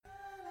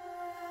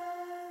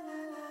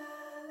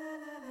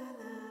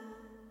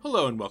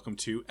Hello and welcome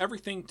to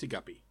Everything to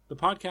Guppy, the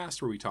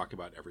podcast where we talk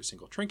about every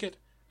single trinket,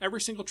 and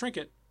every single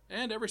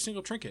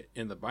trinket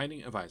in the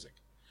Binding of Isaac.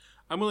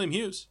 I'm William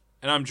Hughes,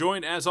 and I'm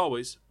joined, as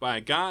always, by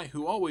a guy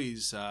who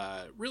always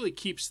really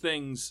keeps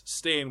things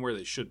staying where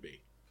they should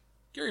be,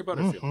 Gary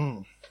Butterfield.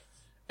 Mm-hmm.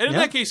 And in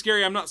that case,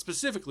 Gary, I'm not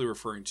specifically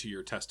referring to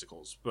your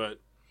testicles, but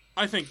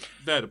I think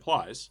that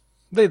applies.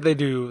 They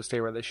do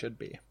stay where they should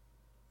be.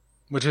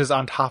 Which is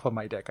on top of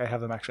my dick. I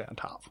have them actually on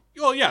top.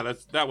 Well, yeah,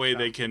 that way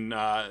they can,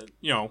 a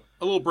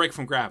little break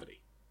from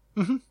gravity.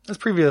 Mm-hmm. As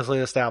previously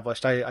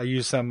established, I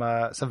used some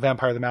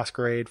Vampire the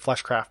Masquerade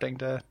flesh crafting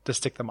to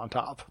stick them on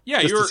top.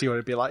 Yeah, just to see what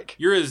it'd be like.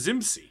 You're a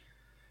Zimsy.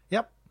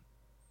 Yep.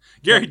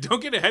 Gary,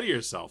 don't get ahead of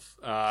yourself.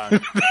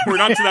 We're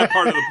not to that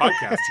part of the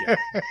podcast yet.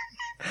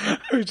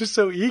 I was just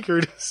so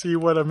eager to see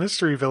what a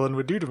mystery villain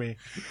would do to me.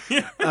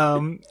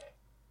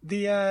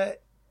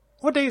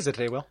 What day is it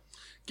today, Will?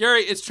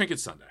 Gary, it's Trinket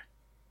Sunday.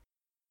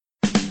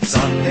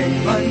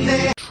 Sunday,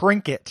 Monday,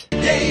 Trinket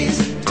days,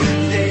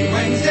 Tuesday,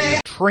 Wednesday,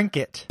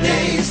 Trinket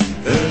days,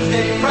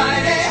 Thursday,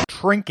 Friday,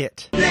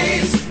 Trinket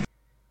days.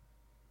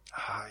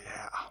 Oh,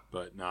 yeah.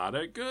 But not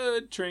a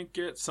good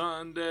Trinket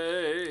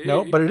Sunday.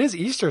 No, but it is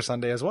Easter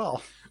Sunday as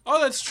well.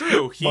 Oh, that's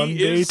true.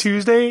 Monday,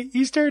 Tuesday,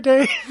 Easter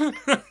Day.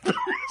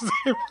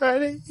 Thursday,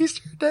 Friday,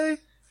 Easter Day.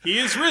 He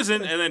is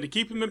risen, and then to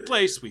keep him in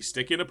place, we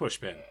stick in a push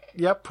pin.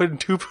 Yep, put in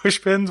 2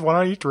 push pins, one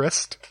on each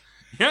wrist.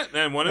 Yeah,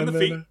 and one in the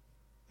feet.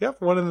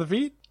 Yep, one in the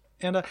feet.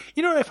 And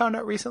you know what I found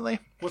out recently?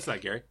 What's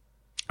that, Gary?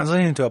 I was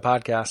listening to a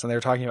podcast, and they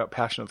were talking about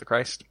Passion of the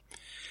Christ.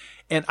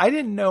 And I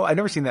didn't know, I'd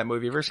never seen that movie.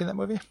 Have you ever seen that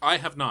movie? I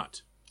have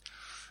not.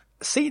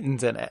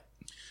 Satan's in it.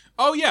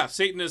 Oh, yeah.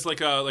 Satan is like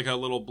a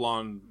little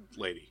blonde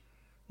lady.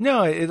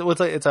 No,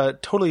 it's a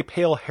totally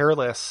pale,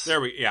 hairless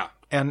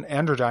and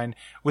androgyne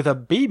with a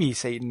baby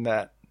Satan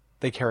that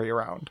they carry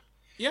around.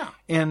 Yeah.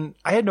 And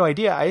I had no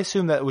idea. I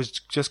assumed that it was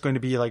just going to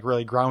be like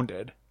really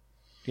grounded.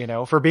 You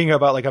know, for being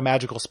about like a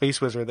magical space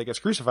wizard that gets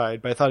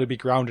crucified, but I thought it'd be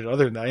grounded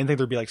other than that. I didn't think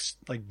there'd be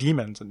like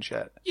demons and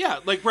shit.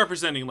 Yeah, like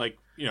representing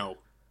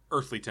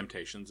earthly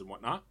temptations and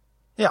whatnot.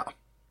 Yeah.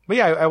 But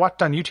yeah, I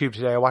watched on YouTube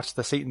today, I watched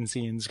the Satan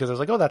scenes because I was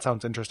like, oh, that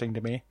sounds interesting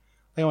to me.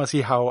 I want to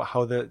see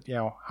how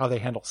they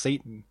handle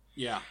Satan.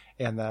 Yeah.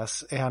 In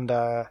this. And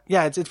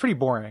it's pretty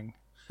boring.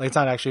 Like it's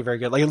not actually very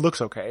good. Like it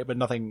looks okay, but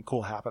nothing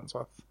cool happens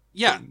with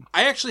Yeah, Satan.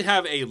 I actually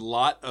have a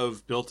lot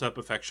of built-up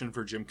affection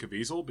for Jim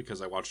Caviezel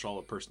because I watched all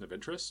of Person of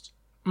Interest.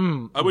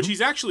 Which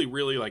he's actually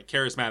really like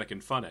charismatic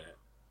and fun in it.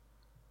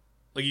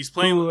 Like he's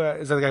playing.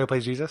 Is that the guy who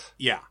plays Jesus?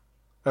 Yeah.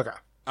 Okay.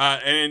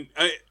 And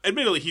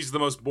admittedly, he's the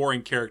most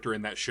boring character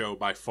in that show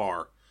by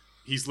far.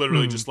 He's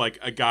literally just like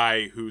a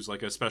guy who's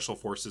like a special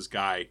forces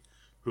guy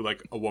who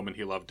like a woman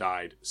he loved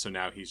died. So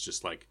now he's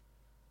just like,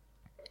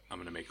 I'm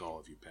going to make all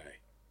of you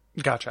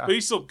pay. Gotcha. But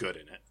he's still good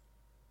in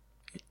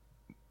it.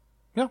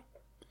 Yeah.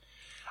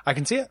 I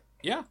can see it.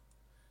 Yeah.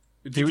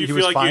 Did you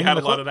feel like you had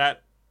a lot of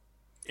that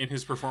in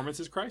his performance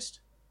as Christ?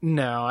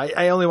 No,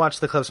 I only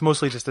watched the clips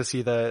mostly just to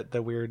see the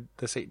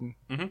Satan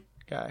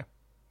guy.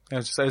 I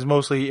was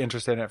mostly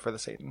interested in it for the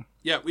Satan.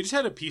 Yeah, we just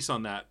had a piece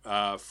on that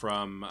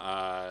from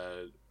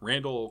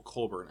Randall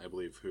Colburn, I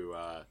believe, who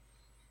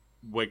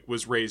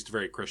was raised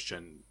very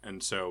Christian,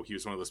 and so he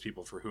was one of those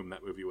people for whom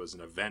that movie was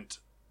an event.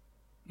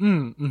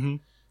 Mm-hmm.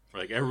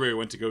 Where, like everybody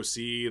went to go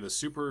see the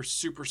super,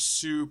 super,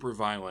 super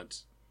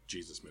violent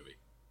Jesus movie.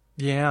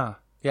 Yeah,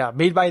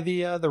 made by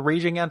the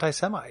raging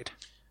anti-Semite.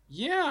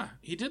 Yeah,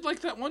 he did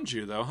like that one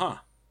Jew, though, huh?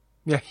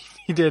 Yeah,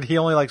 he did. He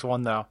only likes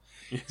one, though.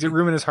 He's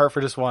room in his heart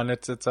for just one. There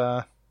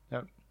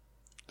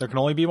can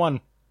only be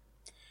one.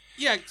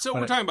 Yeah, so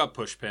we're talking about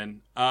Pushpin.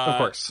 Of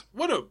course.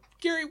 What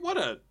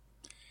a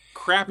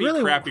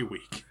crappy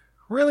week.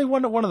 Really,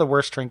 one of the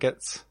worst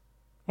trinkets.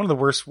 One of the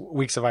worst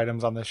weeks of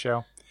items on this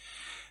show.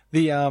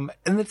 And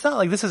it's not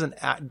like this isn't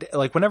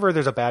like whenever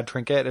there's a bad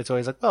trinket, it's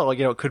always like, well,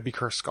 it could be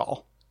Cursed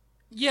Skull.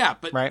 Yeah,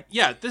 but right?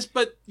 Yeah,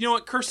 but you know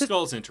what? Cursed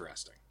Skull is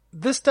interesting.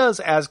 This does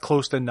as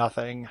close to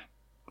nothing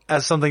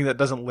as something that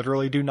doesn't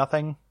literally do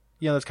nothing.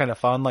 That's kind of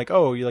fun. Like,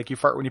 oh, you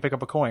fart when you pick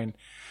up a coin.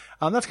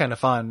 That's kind of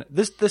fun.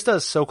 This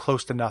does so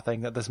close to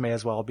nothing that this may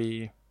as well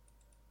be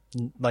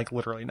like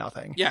literally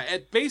nothing. Yeah,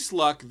 at base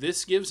luck,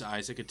 this gives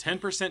Isaac a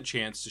 10%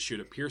 chance to shoot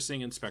a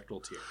piercing and spectral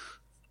tear.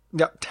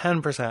 Yep,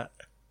 10%.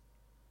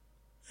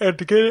 And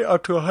to get it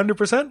up to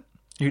 100%,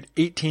 you'd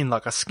 18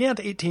 luck, a scant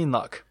 18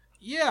 luck.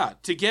 Yeah,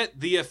 to get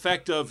the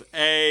effect of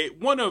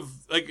one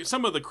of like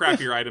some of the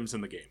crappier items in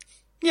the game.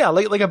 Yeah,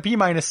 like a B-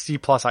 C+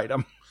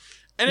 item.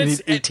 And you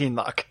it's need 18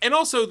 luck. And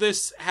also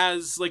this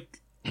has like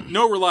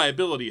no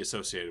reliability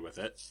associated with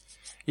it.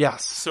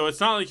 Yes. So it's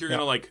not like you're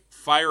gonna like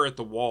fire at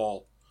the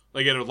wall,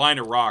 like at a line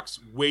of rocks,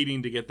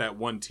 waiting to get that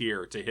one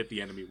tier to hit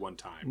the enemy one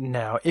time.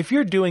 No, if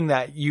you're doing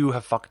that, you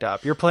have fucked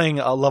up. You're playing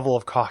a level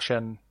of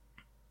caution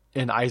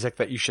in Isaac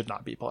that you should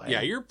not be playing.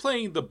 Yeah, you're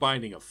playing the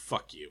Binding of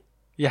fuck you.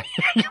 Yeah,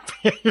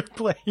 you're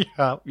playing.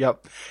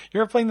 Yep,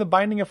 you're playing the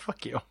Binding of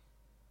fuck you.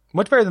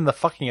 Much better than the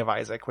fucking of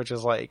Isaac, which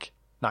is like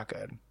not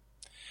good.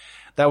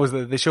 That was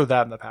they showed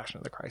that in the Passion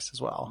of the Christ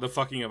as well. The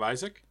fucking of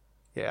Isaac.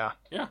 Yeah.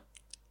 Yeah.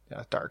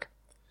 Yeah. Dark.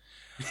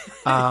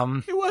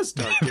 It was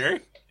dark,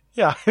 Gary.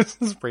 Yeah,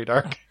 it's pretty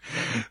dark.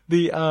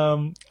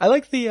 I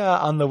like the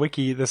on the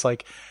wiki this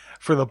like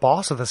for the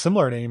boss with a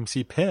similar name,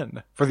 see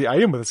pin. For the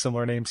item with a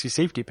similar name, see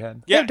safety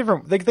pin. Yeah. They're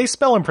different. They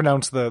spell and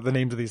pronounce the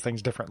names of these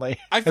things differently.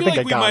 I feel think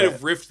like we got might it.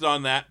 have riffed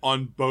on that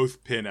on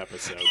both pin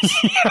episodes.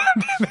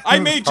 I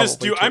may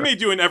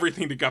do an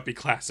Everything to Guppy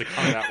classic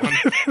on that one.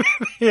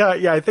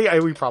 Yeah, I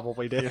think we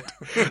probably did.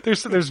 Yeah.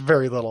 There's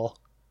very little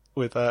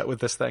with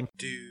this thing.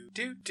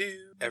 Do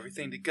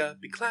Everything to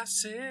Guppy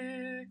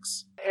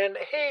classics. And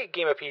hey,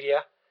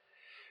 Gamepedia.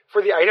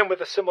 For the item with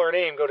a similar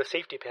name, go to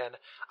safety pin.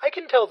 I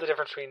can tell the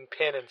difference between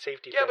pin and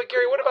safety pin. Yeah, but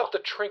Gary, what pretty well. about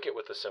the trinket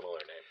with a similar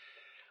name?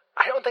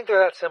 I don't think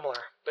they're that similar.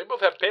 They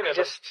both have pin in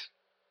them.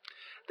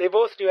 They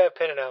both do have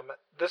pin in them.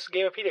 This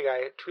Gamepedia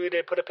guy truly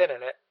did put a pin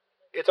in it.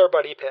 It's our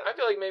buddy Pin. I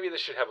feel like maybe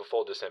this should have a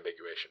full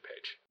disambiguation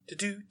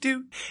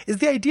page. Is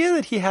the idea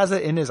that he has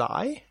it in his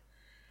eye?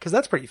 Because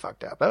that's pretty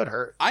fucked up. That would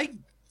hurt. I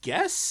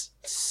guess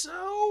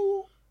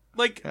so.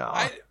 Like,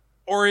 Yeah.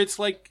 or it's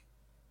like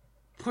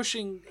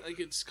pushing, like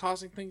it's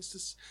causing things to.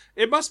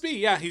 It must be.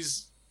 Yeah,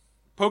 he's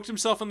poked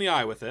himself in the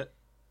eye with it,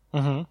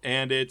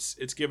 and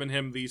it's given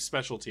him these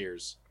special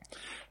tears.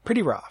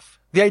 Pretty rough.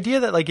 The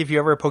idea that like if you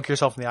ever poke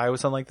yourself in the eye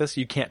with something like this,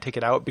 you can't take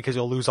it out because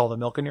you'll lose all the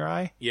milk in your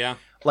eye. Yeah,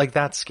 Like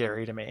that's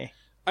scary to me.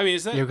 I mean,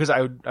 is that? Because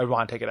I would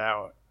want to take it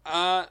out.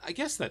 I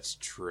guess that's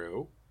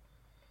true.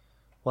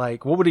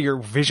 Like, what would your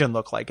vision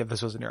look like if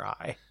this was in your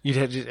eye?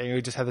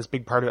 You'd just have this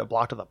big part of it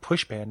blocked with a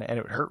push pin, and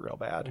it would hurt real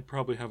bad. I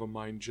probably have a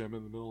mind gem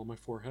in the middle of my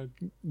forehead.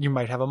 You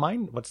might have a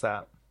mind. What's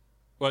that?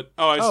 What?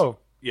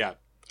 Yeah,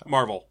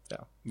 Marvel. Yeah,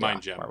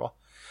 Mind gem. Marvel.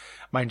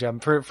 Mind gem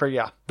for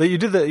yeah. You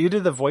did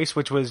the voice,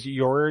 which was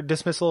your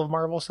dismissal of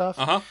Marvel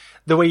stuff.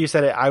 The way you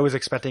said it, I was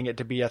expecting it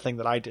to be a thing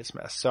that I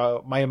dismissed.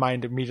 So my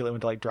mind immediately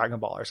went to like Dragon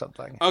Ball or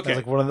something. Okay,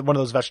 like one of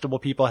those vegetable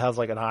people has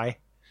like an eye.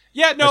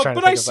 Yeah, no,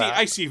 but I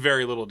I see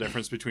very little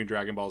difference between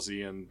Dragon Ball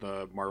Z and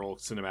the Marvel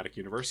Cinematic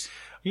Universe.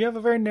 You have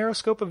a very narrow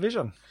scope of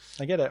vision.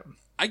 I get it.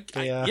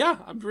 Yeah,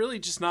 I'm really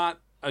just not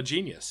a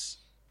genius.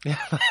 Yeah,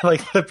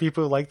 like the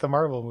people who like the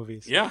Marvel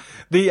movies. Yeah.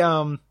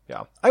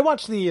 I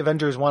watched the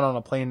Avengers 1 on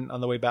a plane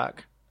on the way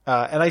back.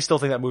 And I still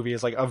think that movie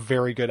is like a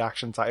very good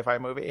action sci-fi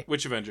movie.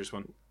 Which Avengers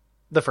one?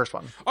 The first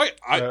one.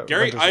 Oh,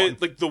 Gary, Avengers 1.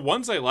 like the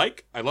ones I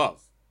like, I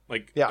love.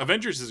 Like Yeah.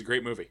 Avengers is a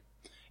great movie.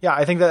 Yeah,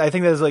 I think that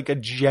is like a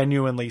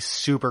genuinely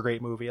super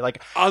great movie.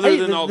 Like other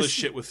than all the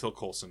shit with Phil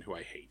Coulson, who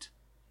I hate.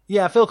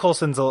 Yeah, Phil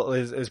Coulson's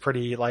is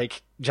pretty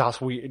like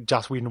Joss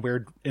Whedon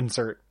weird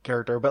insert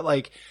character, but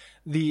like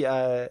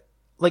the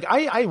like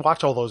I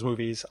watch all those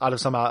movies out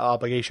of some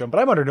obligation, but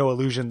I'm under no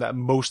illusion that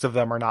most of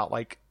them are not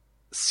like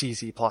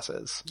CC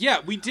pluses. Yeah,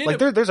 we did. Like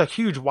there's a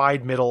huge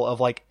wide middle of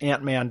like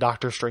Ant-Man,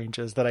 Doctor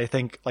Stranges that I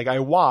think like I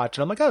watch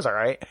and I'm like, that's all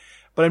right,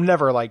 but I'm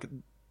never like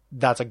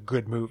that's a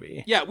good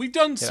movie. Yeah, we've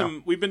done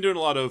we've been doing a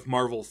lot of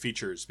Marvel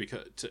features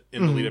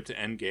in the lead up to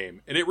Endgame,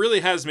 and it really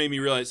has made me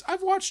realize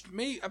I've watched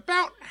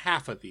about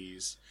half of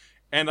these,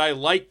 and I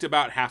liked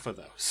about half of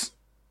those.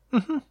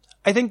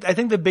 I think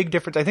the big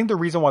difference, I think the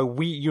reason why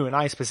you and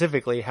I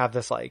specifically have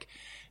this like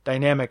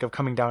dynamic of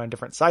coming down on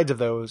different sides of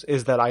those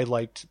is that I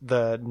liked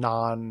the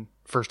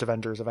non-first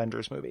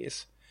Avengers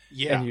movies.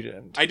 Yeah. And you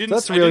didn't. I didn't, so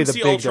that's really I didn't the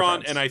see big Ultron,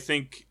 difference. and I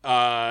think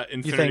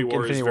Infinity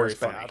War is very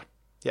funny.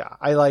 Yeah,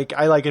 I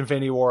like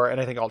Infinity War, and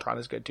I think Ultron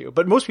is good too.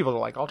 But most people don't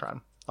like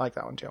Ultron. I like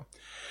that one too.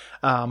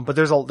 But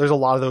there's a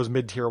lot of those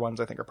mid-tier ones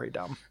I think are pretty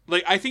dumb.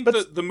 Like I think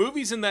the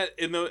movies in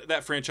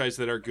that franchise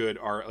that are good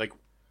are like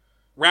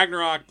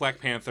Ragnarok, Black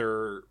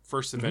Panther,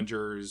 First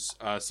Avengers,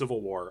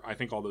 Civil War. I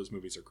think all those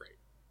movies are great.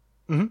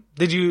 Mm-hmm.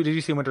 Did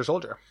you see Winter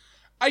Soldier?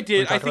 I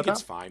did. I think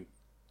it's fine.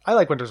 I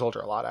like Winter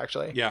Soldier a lot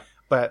actually. Yeah,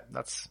 but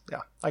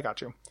I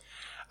got you.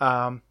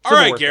 All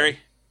right, Gary.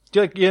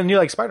 Do you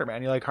like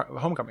Spider-Man? You like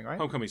Homecoming, right?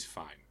 Homecoming's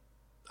fine.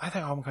 I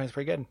think Homecoming's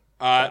pretty good.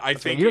 I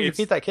think you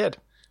beat that kid.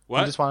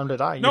 What? You just want him to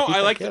die. No,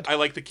 I like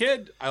the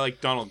kid. I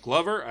like Donald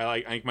Glover.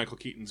 I think Michael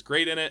Keaton's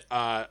great in it.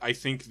 I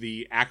think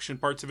the action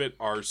parts of it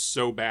are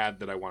so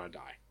bad that I want to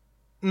die.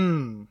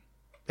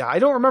 Yeah, I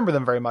don't remember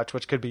them very much,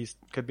 which could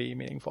be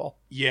meaningful.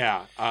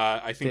 Yeah,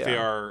 I think they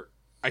are.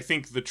 I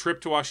think the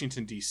trip to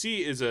Washington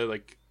D.C. is a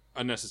like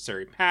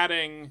unnecessary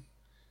padding,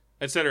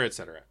 etc.,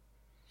 etc.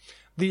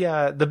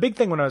 The big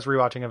thing when I was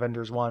rewatching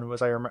Avengers 1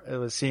 was I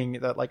was seeing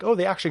that like, oh,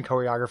 the action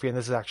choreography in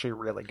this is actually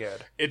really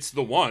good. It's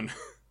the one.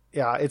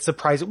 Yeah, it's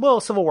surprising.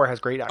 Well, Civil War has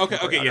great action.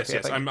 Okay, yes.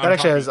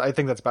 I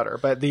think that's better.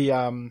 But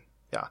and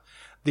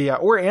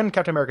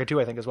Captain America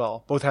 2, I think as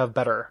well, both have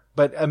better.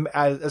 But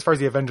as far as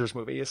the Avengers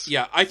movies,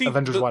 yeah, I think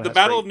Avengers 1 the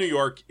Battle of New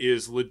York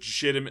is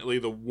legitimately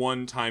the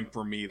one time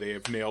for me they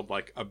have nailed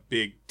like a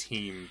big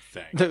team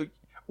thing.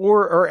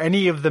 Or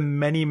any of the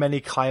many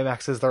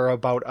climaxes that are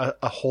about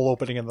a hole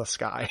opening in the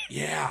sky.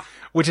 Yeah.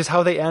 Which is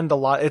how they end a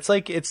lot. It's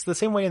like, it's the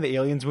same way in the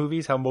Aliens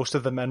movies, how most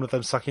of them end with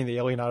them sucking the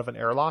alien out of an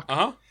airlock.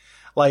 Uh-huh.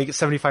 Like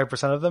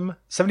 75% of them.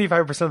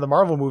 75% of the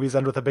Marvel movies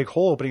end with a big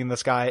hole opening in the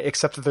sky,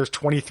 except that there's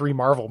 23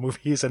 Marvel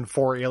movies and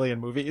 4 Alien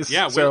movies.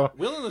 Yeah, so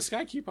Will in the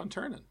Sky keep on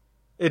turning.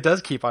 It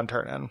does keep on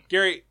turning.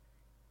 Gary,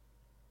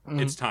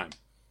 it's time.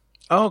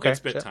 Oh, okay. It's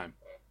bit time.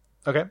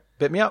 Okay,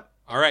 bit me up.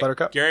 All right,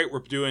 Buttercup. Gary, we're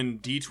doing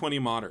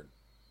D20 Modern.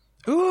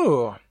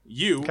 Ooh.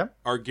 You Okay.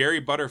 are Gary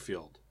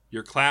Butterfield.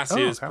 Your class Oh,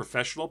 is okay.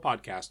 professional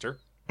podcaster,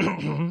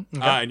 Okay.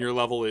 and your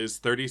level is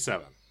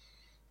 37.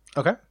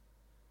 Okay.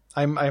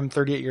 I'm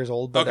 38 years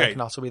old, but I Okay.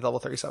 can also be level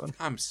 37.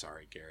 I'm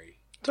sorry, Gary.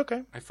 It's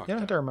okay. I fucked You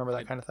don't have up. to remember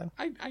that kind of thing.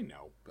 I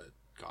know, but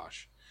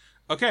gosh.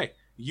 Okay,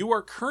 you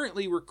are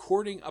currently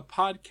recording a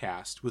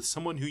podcast with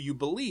someone who you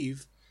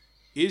believe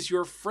is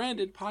your friend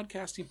and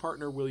podcasting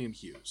partner, William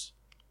Hughes.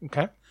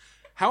 Okay.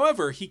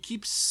 However, he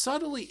keeps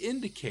subtly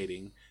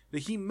indicating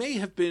that he may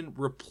have been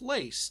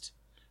replaced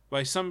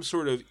by some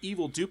sort of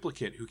evil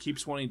duplicate who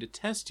keeps wanting to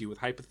test you with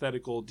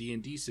hypothetical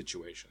D&D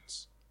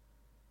situations.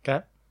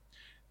 Okay.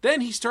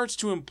 Then he starts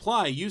to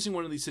imply, using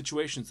one of these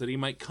situations, that he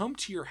might come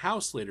to your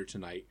house later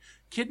tonight,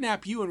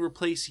 kidnap you, and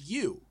replace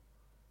you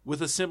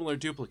with a similar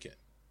duplicate.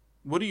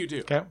 What do you do?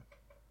 Okay.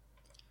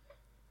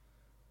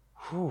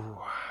 Whew.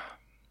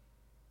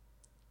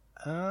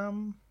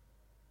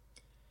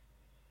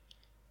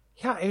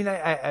 Yeah, I mean,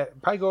 I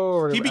probably go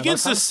over. He another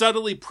begins to time.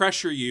 subtly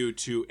pressure you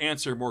to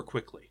answer more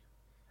quickly.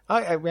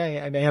 I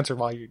answer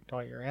while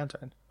you're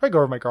answering. Probably go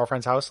over to my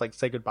girlfriend's house, like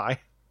say goodbye.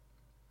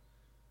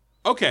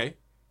 Okay.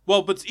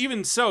 Well, but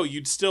even so,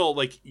 you'd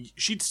still,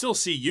 she'd still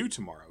see you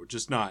tomorrow,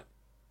 just not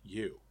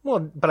you.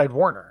 Well, but I'd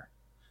warn her.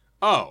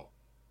 Oh.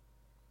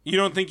 You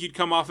don't think you'd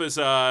come off as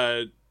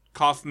a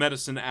cough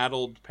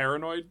medicine-addled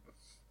paranoid?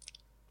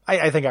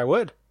 I think I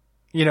would,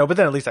 but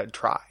then at least I'd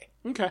try.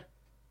 Okay.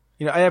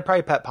 I'd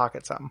probably pet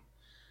Pocket some.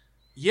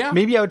 Yeah.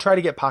 Maybe I would try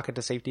to get Pocket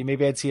to safety.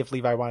 Maybe I'd see if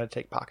Levi wanted to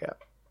take Pocket.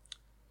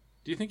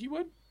 Do you think he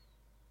would?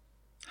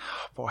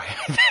 Oh, boy.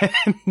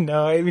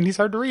 No, I mean, he's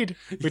hard to read.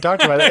 We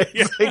talked about it.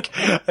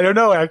 It's I don't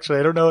know, actually.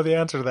 I don't know the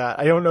answer to that.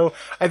 I don't know.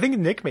 I think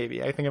Nick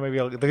maybe. I think I might be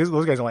able to.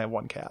 Those guys only have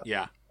one cat.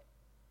 Yeah.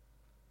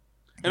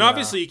 And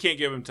obviously you can't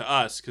give him to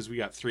us because we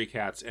got 3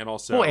 cats and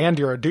also... Well, and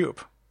you're a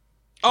dupe.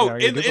 Oh, you're a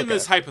in duplicate.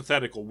 this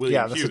hypothetical,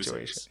 William the Hughes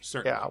situation. is,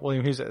 certainly. Yeah,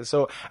 William Hughes is.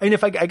 So, I mean,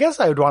 I guess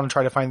I would want to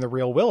try to find the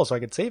real Will so I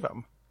could save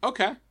him.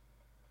 Okay.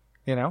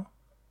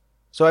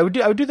 So I would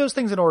do those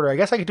things in order. I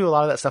guess I could do a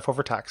lot of that stuff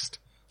over text.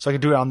 So I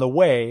could do it on the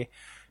way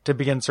to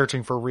begin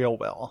searching for real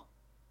Will.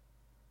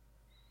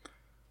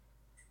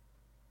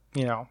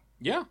 Yeah.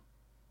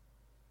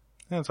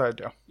 That's what I'd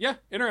do. Yeah,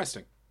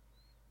 interesting.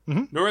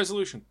 Mhm. No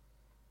resolution.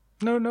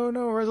 No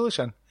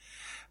resolution.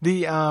 I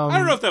I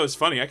don't know if that was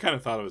funny. I kind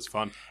of thought it was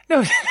fun.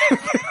 No,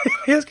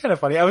 it was kind of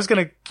funny. I was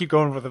going to keep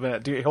going for a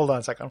minute. Hold on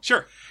a second.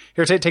 Sure.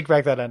 Here, take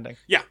back that ending.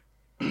 Yeah.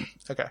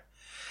 Okay.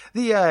 I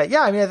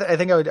mean, I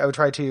think I would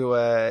try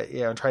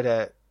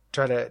to,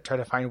 try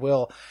to find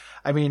Will.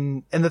 I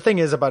mean, and the thing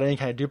is about any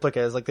kind of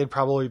duplicate is they'd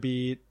probably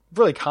be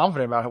really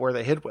confident about where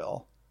they hid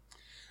Will.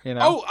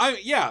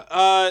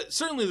 Oh,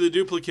 certainly the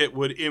duplicate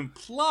would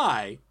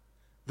imply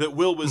that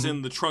Will was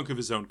in the trunk of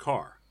his own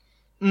car.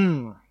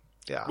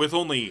 Yeah. With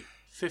only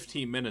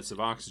 15 minutes of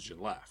oxygen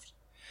left.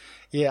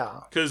 Yeah.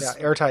 'Cause-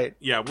 airtight.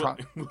 Yeah,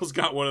 trunk. Will's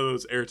got one of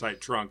those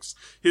airtight trunks.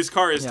 His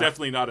car is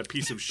definitely not a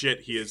piece of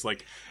shit. He is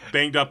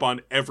banged up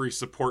on every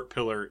support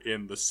pillar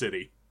in the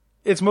city.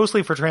 It's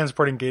mostly for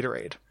transporting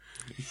Gatorade.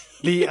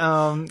 The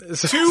From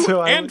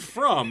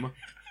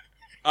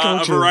a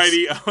Coaches.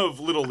 variety of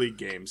Little League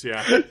games,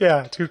 yeah.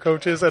 Yeah, 2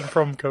 coaches and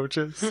from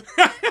coaches.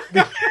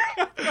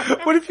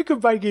 What if you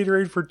could buy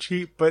Gatorade for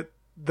cheap, but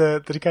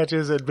the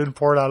catches had been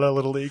poured out a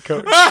Little League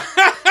coach?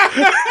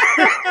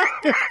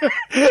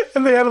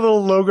 And they had a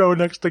little logo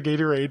next to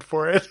Gatorade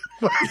for it.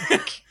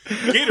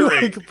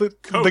 Gatorade, the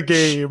Coach.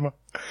 game.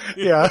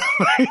 Yeah.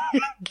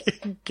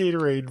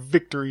 Gatorade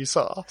victory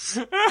sauce.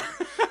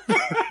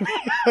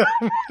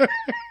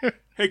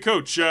 Hey,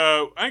 Coach,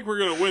 I think we're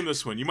going to win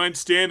this one. You mind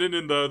standing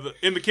in the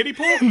kiddie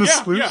pool? The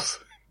yeah, sluice.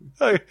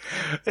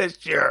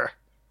 Sure.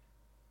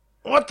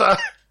 What the?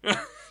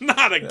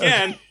 Not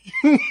again.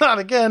 Not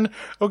again.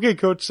 Okay,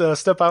 coach,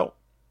 step out.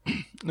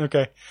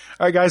 Okay.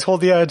 All right, guys, hold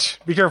the edge.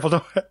 Be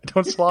careful.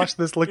 Don't slosh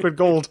this liquid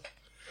gold.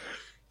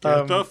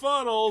 Get the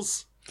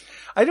funnels.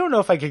 I don't know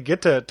if I could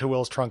get to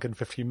Will's trunk in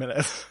 15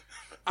 minutes.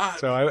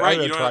 So I right,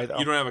 would you try, don't, though.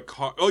 you don't have a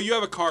car. Oh, you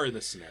have a car in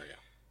this scenario.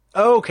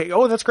 Oh, okay.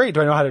 Oh, that's great.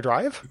 Do I know how to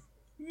drive?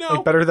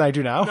 No. Better than I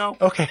do now? No.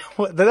 Okay.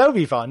 Well, that would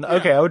be fun. Yeah.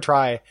 Okay, I would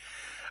try.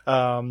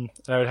 And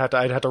I'd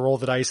have to roll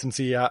the dice and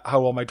see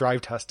how well my drive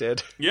test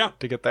did. Yeah.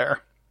 To get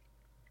there.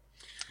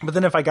 But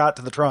then if I got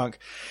to the trunk,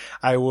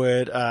 I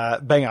would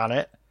bang on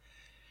it,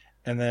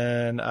 and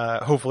then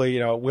hopefully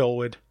Will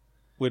would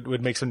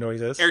make some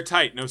noises.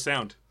 Airtight, no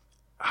sound.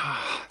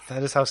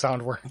 That is how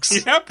sound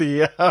works. Yep.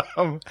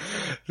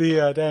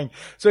 Dang.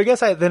 So I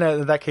guess then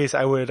in that case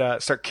I would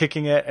start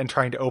kicking it and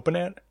trying to open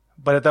it.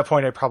 But at that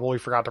point I probably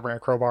forgot to bring a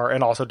crowbar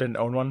and also didn't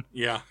own one.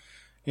 Yeah.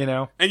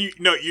 And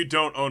you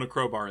don't own a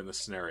crowbar in this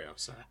scenario.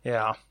 So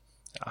yeah.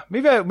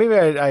 Maybe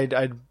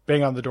I'd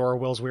bang on the door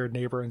of Will's weird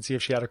neighbor and see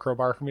if she had a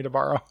crowbar for me to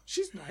borrow.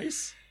 She's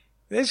nice.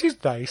 Yeah,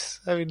 she's nice.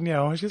 I mean,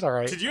 she's all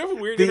right. Did you have a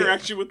weird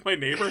interaction with my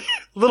neighbor?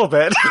 A little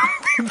bit.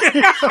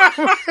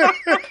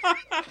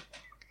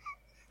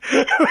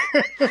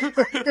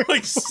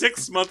 Like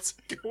 6 months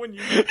ago when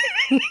you...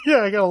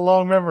 Yeah, I got a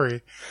long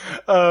memory.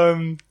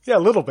 Yeah, a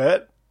little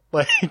bit.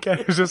 Like,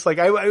 it was just like,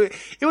 it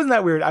wasn't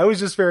that weird. I was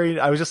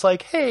just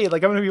like, hey,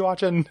 like, I'm going to be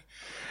watching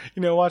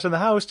the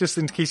house just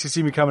in case you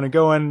see me coming and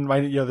going.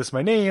 This is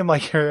my name.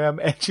 Like, here I am.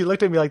 And she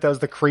looked at me like that was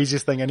the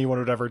craziest thing anyone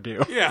would ever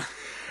do. Yeah.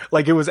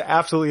 Like, it was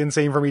absolutely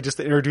insane for me just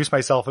to introduce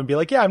myself and be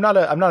like, yeah, I'm not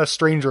a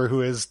stranger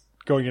who is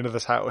going into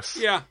this house.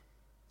 Yeah.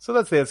 So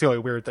that's the only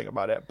weird thing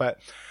about it. But,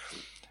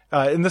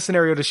 in this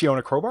scenario, does she own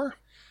a crowbar?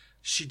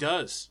 She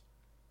does.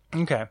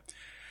 Okay.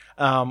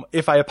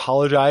 If I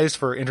apologized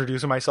for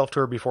introducing myself to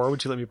her before,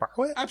 would she let me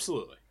borrow it?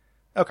 Absolutely.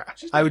 Okay.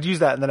 I would use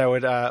that, and then I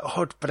would,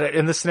 but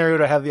in this scenario,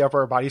 do I have the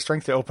upper body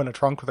strength to open a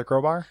trunk with a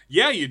crowbar?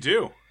 Yeah, you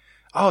do.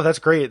 Oh, that's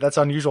great. That's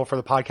unusual for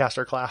the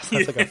podcaster class.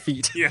 That's like a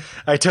feat. Yeah.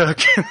 I took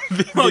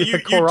You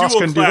Cole Ross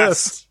dual can do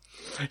this.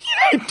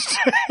 class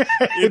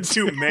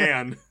into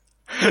man.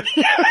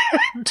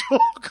 Dual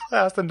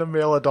class into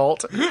male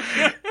adult.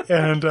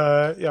 And,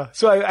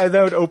 so I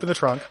then would open the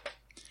trunk.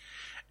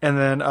 And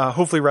then,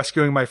 hopefully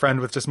rescuing my friend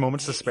with just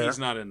moments to spare. He's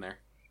not in there.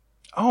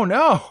 Oh,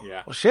 no.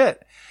 Yeah. Well,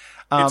 shit.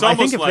 It's I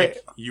think almost like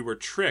you were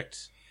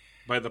tricked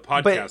by the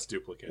podcast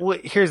duplicate. Well,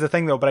 here's the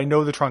thing, though. But I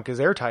know the trunk is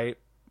airtight.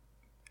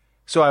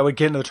 So I would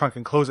get into the trunk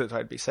and close it so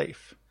I'd be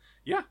safe.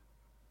 Yeah.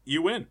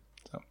 You win.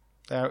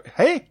 So,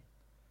 hey.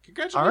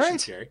 Congratulations, all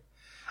right. Gary.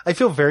 I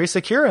feel very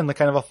secure in the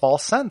kind of a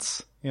false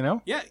sense, you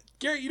know? Yeah.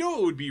 Gary, you know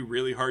what would be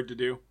really hard to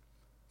do?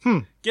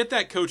 Get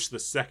that coach the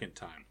second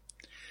time.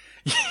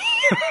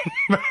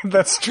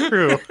 That's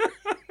true.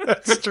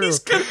 That's true. He's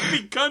going to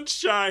be gun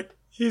shy.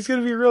 He's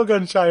going to be real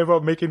gun shy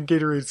about making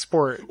Gatorade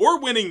sport. Or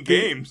winning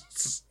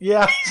games.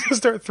 Yeah, he's going to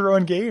start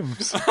throwing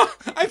games.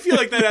 I feel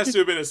like that has to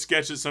have been a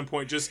sketch at some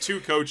point. Just two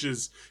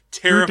coaches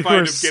terrified Who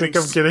are of sick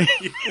getting... of getting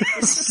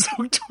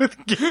soaked with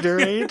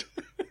Gatorade.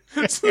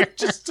 So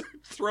just start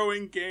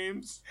throwing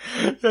games.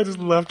 Yeah, just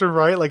left and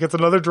right. Like it's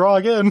another draw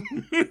again.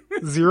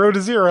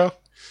 0-0.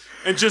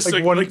 And just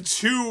Like like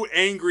two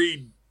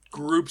angry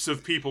groups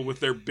of people with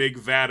their big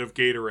vat of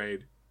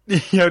Gatorade.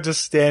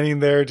 Just standing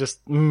there, just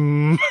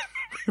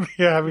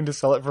having to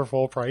sell it for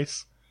full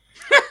price.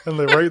 And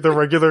the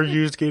regular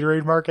used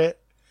Gatorade market.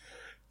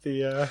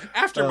 The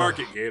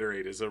aftermarket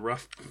Gatorade is a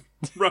rough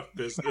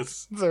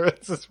business.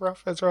 It's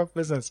rough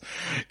business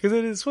because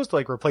it is supposed to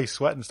like replace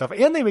sweat and stuff.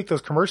 And they make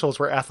those commercials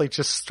where athletes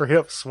just straight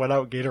up sweat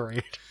out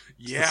Gatorade.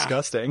 It's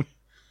disgusting.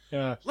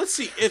 Yeah. Let's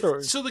see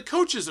so the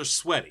coaches are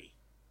sweaty.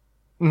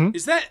 Mm-hmm.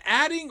 Is that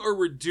adding or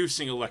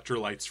reducing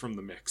electrolytes from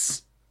the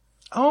mix?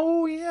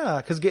 Oh yeah,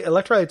 because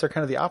electrolytes are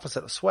kind of the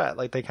opposite of sweat.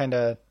 Like they kind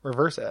of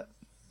reverse it.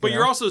 But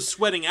you're also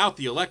sweating out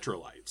the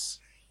electrolytes.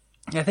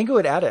 I think it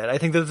would add it. I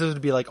think this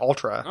would be like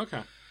ultra.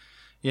 Okay.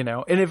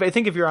 And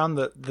if you're on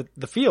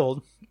the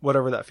field,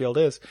 whatever that field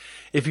is,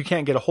 if you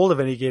can't get a hold of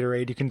any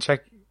Gatorade, you can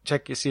check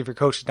to see if your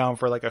coach is down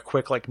for like a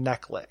quick like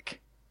neck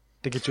lick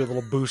to get you a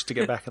little boost to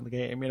get back in the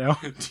game.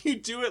 Do you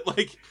do it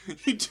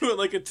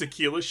like a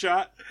tequila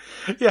shot?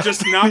 Yeah.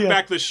 Just knock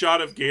back the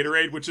shot of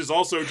Gatorade, which is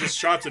also just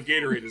shots of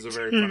Gatorade is a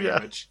very funny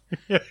image.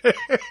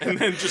 And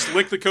then just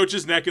lick the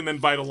coach's neck and then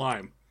bite a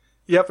lime.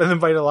 Yep, and then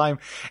bite a lime.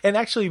 And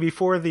actually,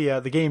 before the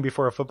game,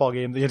 before a football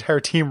game, the entire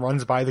team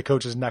runs by the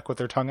coach's neck with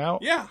their tongue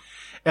out. Yeah.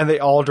 And they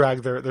all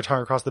drag their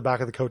tongue across the back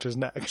of the coach's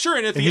neck. Sure,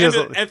 and at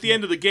the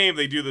end of the game,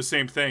 they do the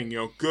same thing.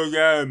 Good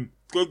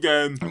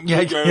game.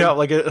 Yeah,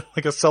 like a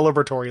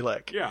celebratory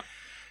lick. Yeah.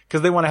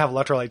 Because they want to have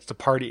electrolytes to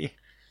party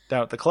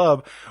down at the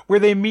club, where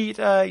they meet,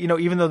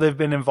 even though they've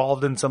been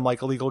involved in some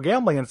like illegal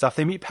gambling and stuff,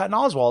 they meet Patton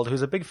Oswalt,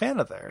 who's a big fan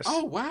of theirs.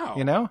 Oh,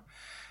 wow.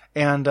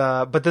 And,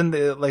 but then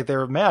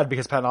they're mad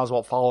because Patton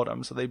Oswalt followed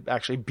him, so they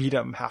actually beat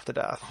him half to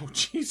death. Oh,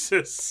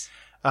 Jesus.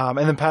 And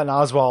then Patton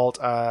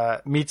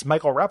Oswalt, meets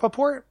Michael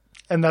Rappaport,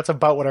 and that's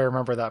about what I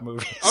remember that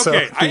movie.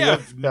 Okay, I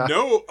have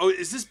oh,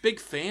 is this Big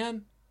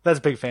Fan? That's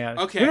Big Fan.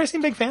 Okay. You ever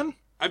seen Big Fan?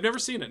 I've never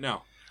seen it,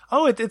 no.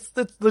 Oh, it's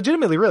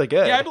legitimately really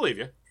good. Yeah, I believe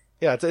you.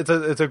 Yeah, it's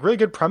a really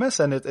good premise,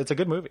 and it's a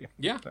good movie.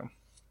 Yeah. So.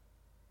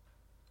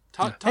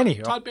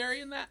 Todd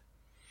Barry in that?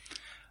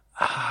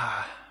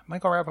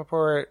 Michael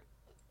Rappaport,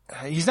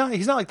 he's not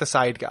like the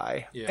side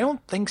guy. Yeah. I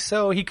don't think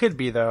so. He could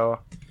be though.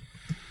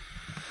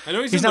 I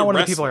know he's not one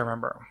of the people I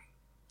remember.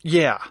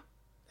 Yeah.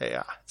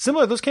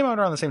 Similar. Those came out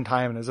around the same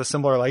time, and it was a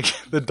similar like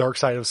the dark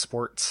side of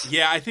sports.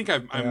 Yeah, I think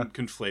I'm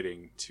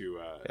conflating two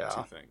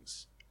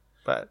things.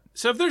 But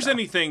so if there's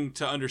anything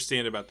to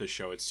understand about this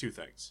show, it's two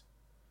things.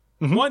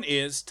 Mm-hmm. One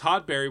is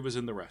Todd Barry was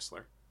in The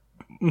Wrestler.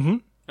 Mm-hmm.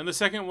 And the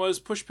second was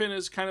Pushpin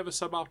is kind of a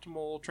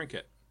suboptimal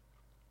trinket.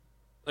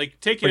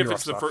 Like, take it if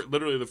it's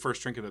literally the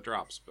first trinket that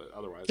drops, but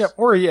otherwise. Yeah,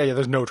 or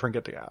there's no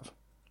trinket to have.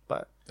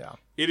 But, yeah.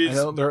 It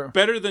is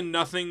better than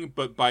nothing,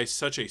 but by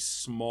such a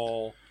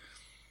small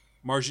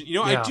margin.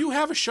 I do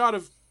have a shot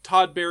of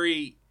Todd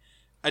Barry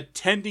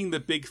attending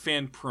the Big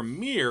Fan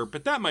premiere,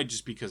 but that might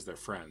just be because they're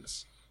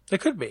friends. It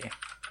could be.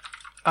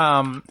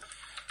 It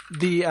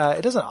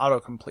doesn't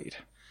autocomplete.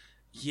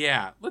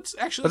 Yeah, but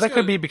that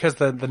could be because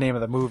the name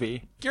of the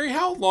movie. Gary,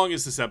 how long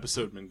has this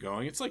episode been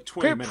going? It's like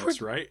 20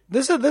 minutes, right?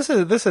 This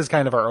is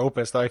kind of our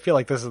opus, though. I feel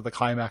like this is the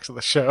climax of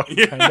the show.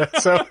 Yeah. Kinda.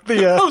 So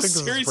the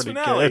series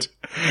finale.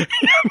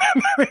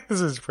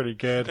 This is pretty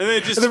good. And then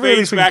it just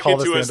fades back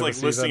into us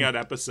like listing out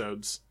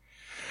episodes.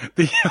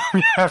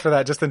 After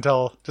that, just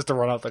to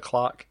run out the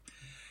clock.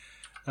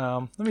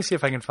 Let me see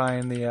if I can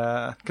find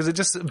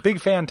because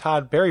big fan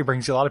Todd Berry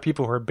brings you a lot of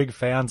people who are big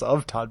fans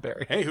of Todd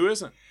Berry. Hey, who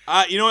isn't?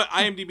 You know what?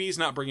 IMDb's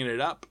not bringing it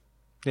up.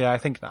 Yeah, I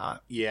think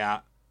not.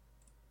 Yeah.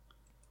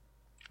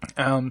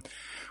 What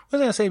was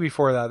I going to say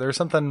before that? There was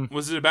something.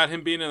 Was it about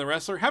him being in The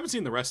Wrestler? Haven't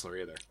seen The Wrestler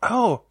either.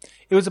 Oh,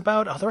 it was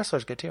about. Oh, The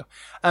Wrestler's good too.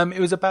 It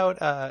was about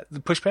the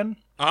pushpin.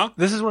 Uh-huh.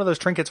 This is one of those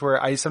trinkets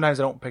where I sometimes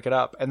don't pick it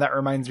up, and that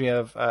reminds me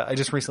of I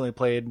just recently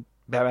played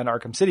Batman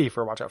Arkham City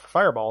for Watch Out for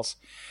Fireballs,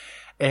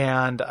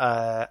 and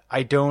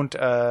I don't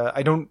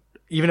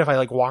even if I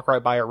like walk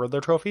right by a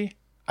Riddler trophy,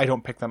 I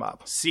don't pick them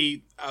up.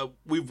 See,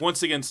 we've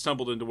once again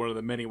stumbled into one of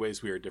the many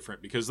ways we are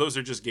different, because those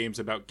are just games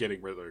about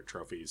getting Riddler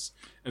trophies,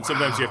 and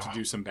sometimes you have to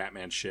do some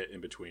Batman shit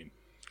in between.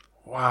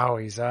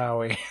 Wowie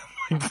zowie.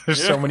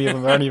 There's so many of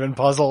them that aren't even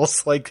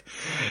puzzles. Like,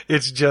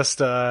 it's just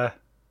yeah.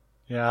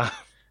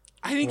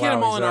 I didn't get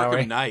them all in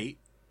Arkham Knight.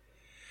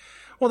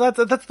 Well,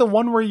 that's the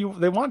one where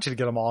they want you to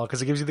get them all because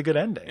it gives you the good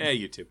ending. Yeah,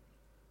 YouTube.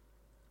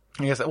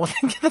 I guess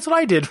that's what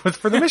I did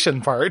for the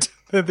mission part.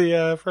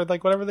 For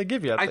like whatever they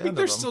give you. I think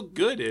they're still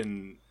good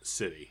in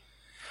City.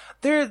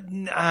 They're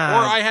or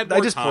I had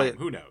more time.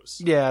 Who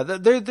knows? Yeah,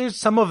 there's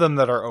some of them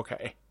that are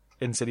okay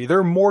in City. There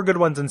are more good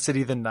ones in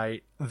City than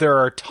Night. There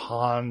are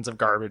tons of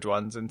garbage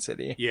ones in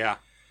City. Yeah.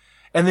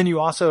 And then you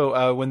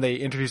also, when they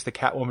introduce the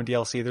Catwoman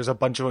DLC, there's a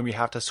bunch of them you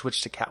have to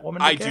switch to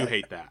Catwoman. I do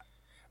hate that.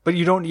 But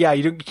you don't. Yeah,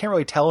 you can't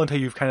really tell until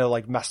you've kind of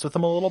like messed with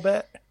them a little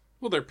bit.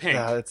 Well, they're pink.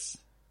 Yeah,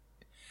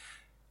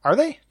 Are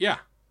they? Yeah.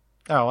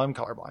 Oh, I'm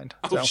colorblind.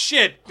 Oh, so.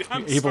 Shit.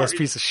 I'm ableist sorry.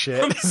 piece of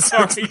shit. I'm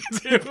sorry,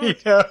 dude.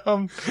 Yeah, I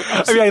mean,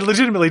 I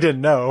legitimately didn't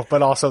know,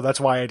 but also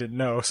that's why I didn't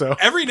know. So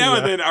every now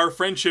and then, our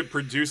friendship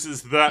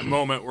produces that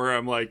moment where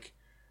I'm like,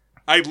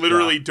 I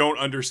literally don't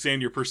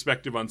understand your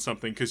perspective on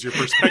something because your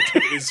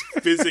perspective is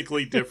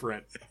physically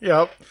different.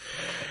 Yep.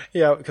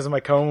 Yeah, because of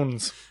my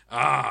cones.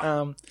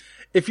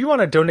 If you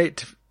want to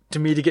donate to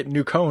me to get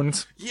new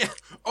cones. Yeah.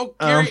 Oh,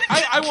 Gary,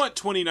 I want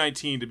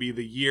 2019 to be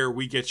the year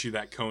we get you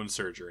that cone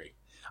surgery.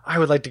 I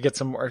would like to get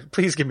some more.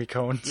 Please give me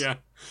cones. Yeah.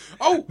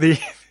 Oh,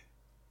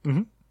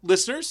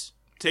 listeners,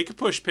 take a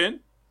push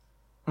pin,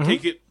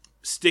 take it,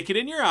 stick it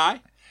in your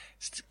eye,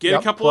 get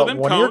a couple of them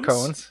one cones. Of your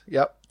cones.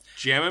 Yep.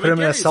 Jam them. Put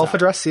them in a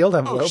self-addressed sealed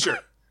envelope. Oh, sure.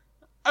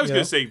 I was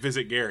going to say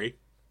visit Gary.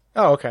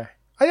 Oh, okay.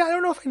 I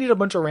don't know if I need a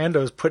bunch of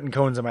randos putting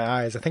cones in my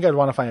eyes. I think I'd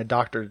want to find a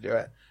doctor to do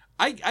it.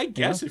 I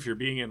guess if you're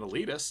being an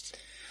elitist.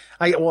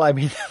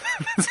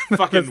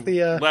 Fucking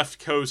the left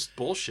coast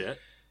bullshit.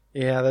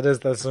 Yeah,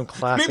 that's some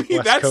classic Maybe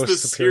West that's Coast the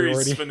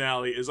superiority. series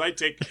finale, is I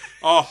take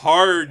a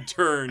hard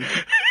turn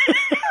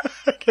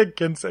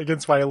against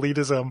my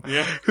elitism.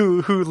 Yeah.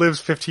 Who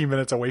lives 15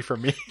 minutes away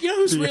from me? You know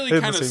who's really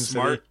kind of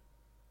smart? City.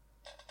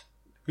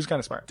 Who's kind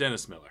of smart?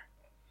 Dennis Miller.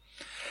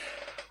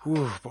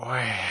 Ooh,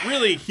 boy.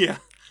 Really, yeah.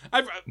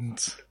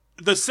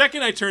 The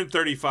second I turned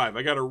 35,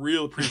 I got a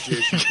real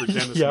appreciation for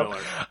Dennis Miller.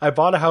 I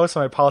bought a house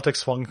and my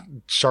politics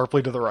swung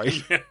sharply to the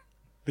right. Yeah.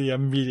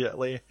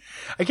 Immediately.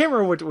 I can't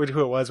remember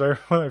who it was, but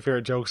one of my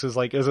favorite jokes is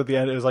like, it was at the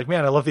end, it was like,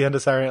 man, I love the end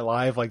of Saturday Night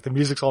Live. Like, the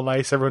music's all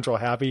nice, everyone's all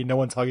happy, no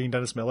one's hugging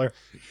Dennis Miller.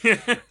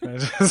 It's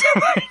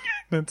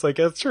like,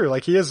 it's true.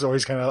 Like, he is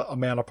always kind of a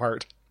man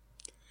apart.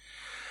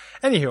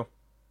 Anywho,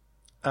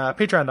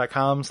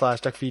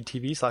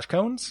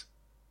 patreon.com/duckfeedtv/cones.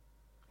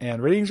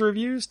 And ratings and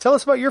reviews. Tell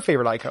us about your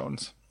favorite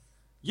icons.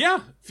 Yeah,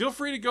 feel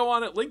free to go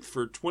on at length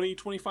for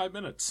 20-25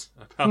 minutes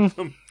about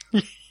them.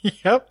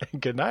 Yep.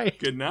 Good night.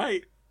 Good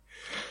night.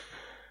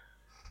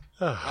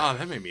 Oh,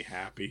 that made me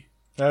happy.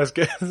 That was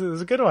good. It was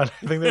a good one.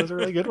 I think that was a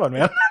really good one,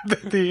 man.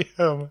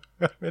 I'm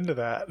into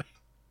that.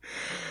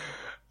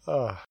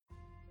 Oh.